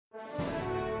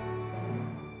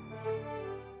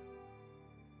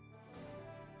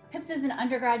PIPS is an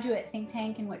undergraduate think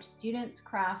tank in which students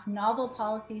craft novel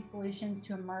policy solutions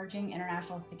to emerging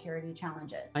international security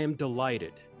challenges. I am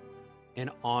delighted and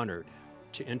honored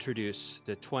to introduce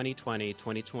the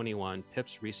 2020-2021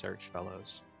 PIPS Research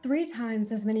Fellows. 3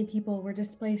 times as many people were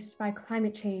displaced by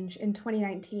climate change in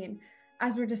 2019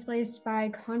 as were displaced by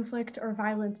conflict or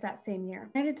violence that same year.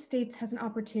 The United States has an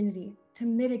opportunity to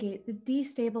mitigate the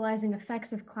destabilizing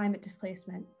effects of climate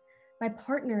displacement by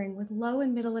partnering with low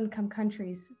and middle income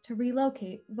countries to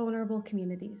relocate vulnerable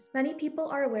communities. Many people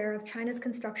are aware of China's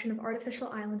construction of artificial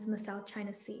islands in the South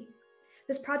China Sea.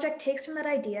 This project takes from that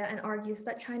idea and argues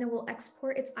that China will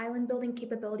export its island building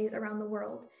capabilities around the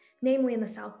world, namely in the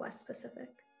Southwest Pacific.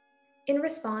 In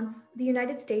response, the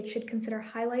United States should consider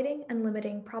highlighting and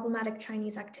limiting problematic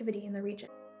Chinese activity in the region.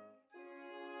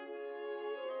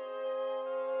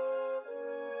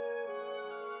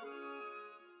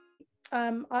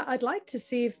 I'd like to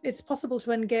see if it's possible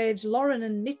to engage Lauren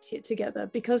and Nitya together,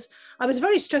 because I was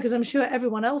very struck, as I'm sure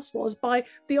everyone else was, by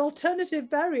the alternative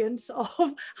variants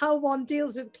of how one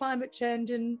deals with climate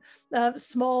change in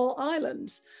small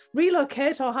islands.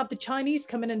 Relocate or have the Chinese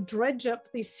come in and dredge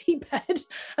up the seabed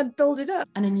and build it up.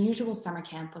 An unusual summer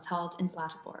camp was held in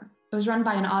Zlatibor. It was run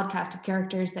by an odd cast of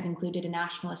characters that included a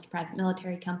nationalist private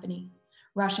military company,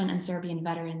 Russian and Serbian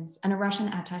veterans, and a Russian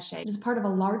attaché. It is part of a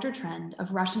larger trend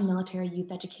of Russian military youth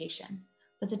education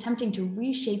that's attempting to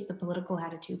reshape the political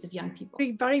attitudes of young people.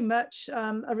 Very much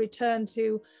a return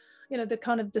to, the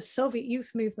kind of the Soviet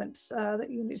youth movements that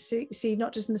you see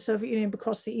not just in the Soviet Union, but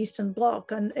across the Eastern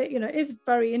Bloc. And it is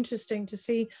very interesting to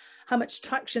see how much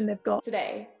traction they've got.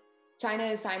 Today, China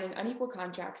is signing unequal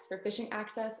contracts for fishing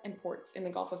access and ports in the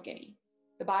Gulf of Guinea,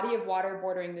 the body of water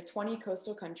bordering the 20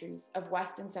 coastal countries of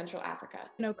West and Central Africa.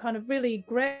 Kind of really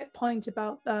great point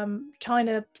about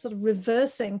China sort of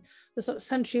reversing the sort of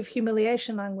century of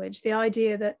humiliation language, the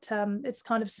idea that it's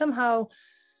kind of somehow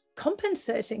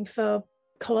compensating for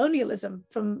colonialism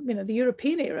from, the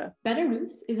European era.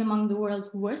 Belarus is among the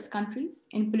world's worst countries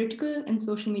in political and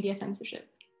social media censorship.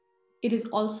 It is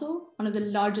also one of the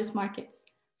largest markets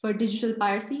for digital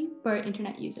piracy per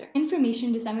internet user.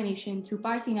 Information dissemination through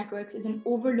piracy networks is an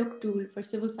overlooked tool for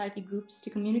civil society groups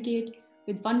to communicate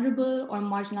with vulnerable or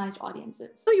marginalized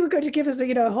audiences. So you were going to give us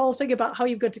a whole thing about how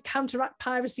you've got to counteract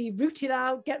piracy, root it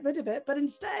out, get rid of it, but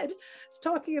instead it's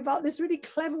talking about this really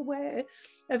clever way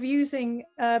of using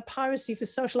piracy for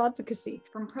social advocacy.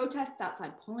 From protests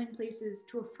outside polling places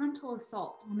to a frontal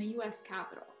assault on the US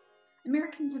Capitol,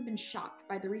 Americans have been shocked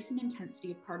by the recent intensity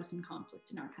of partisan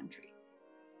conflict in our country.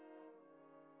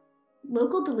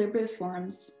 Local deliberative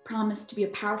forums promise to be a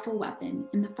powerful weapon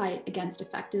in the fight against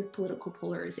effective political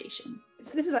polarization.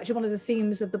 So this is actually one of the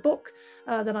themes of the book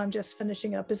that I'm just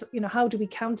finishing up is, how do we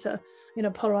counter,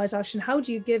 polarization? How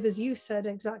do you give, as you said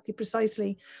exactly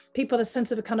precisely, people a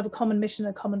sense of a kind of a common mission,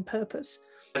 a common purpose?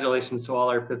 Congratulations to all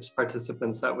our PIPS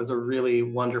participants. That was a really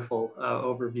wonderful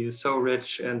overview, so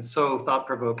rich and so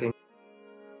thought-provoking.